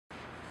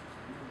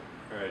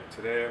Alright,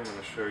 today I'm going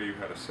to show you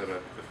how to set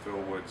up the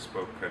Philwood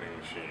spoke cutting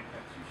machine.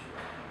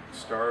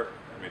 Start,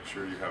 make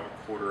sure you have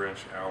a 1/4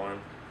 inch Allen,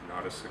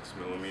 not a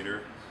 6mm,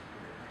 and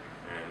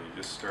you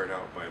just start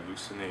out by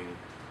loosening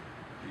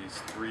these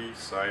 3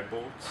 side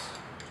bolts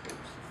towards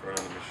the front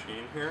of the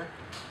machine here.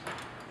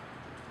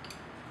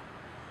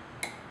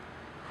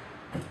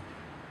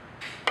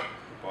 The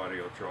body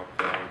will drop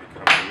down and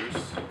become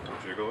loose,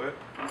 jiggle it,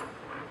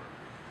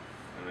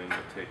 and then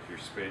you'll take your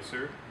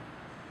spacer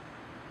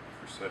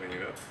for setting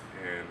it up,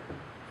 and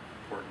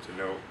important to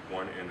note,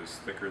 one end is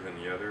thicker than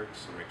the other,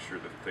 so make sure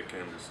the thick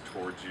end is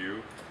towards you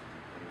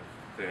and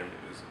the thin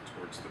is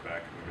towards the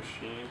back of the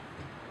machine.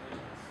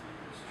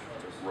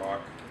 Just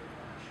rock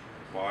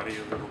the body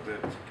a little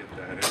bit to get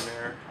that in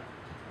there.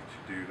 Once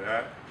you do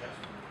that,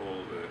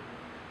 pull the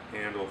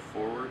handle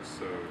forward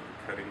so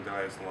the cutting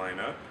dies line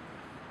up.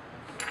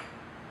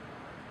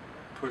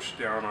 Push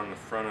down on the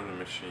front of the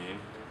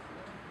machine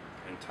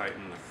and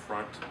tighten the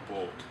front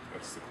bolt.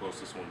 That's the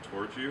closest one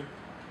towards you.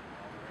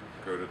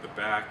 Go to the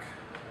back,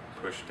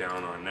 push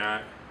down on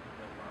that,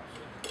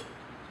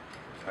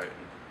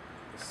 tighten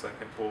the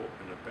second bolt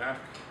in the back,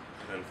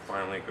 and then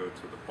finally go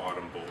to the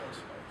bottom bolt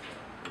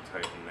and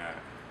tighten that.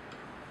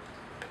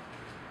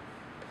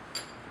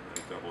 And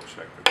then double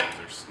check that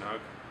these are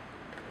snug.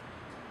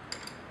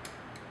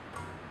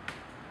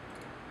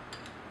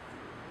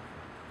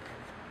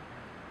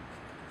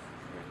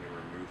 And then you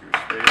remove your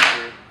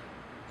spacer.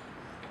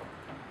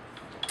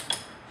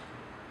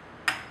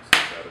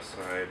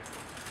 Aside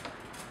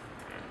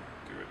and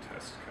do a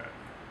test cut.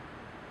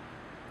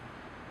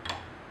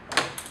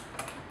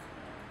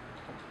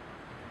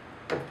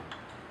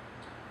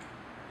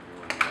 You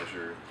want to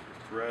measure your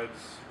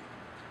threads.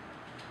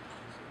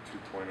 So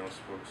 2.0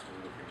 spokes,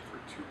 we're looking for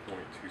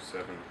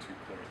 2.27 to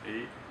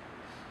 2.8.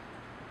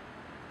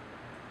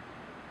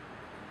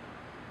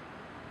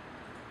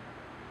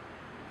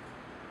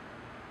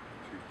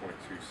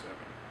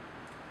 .27.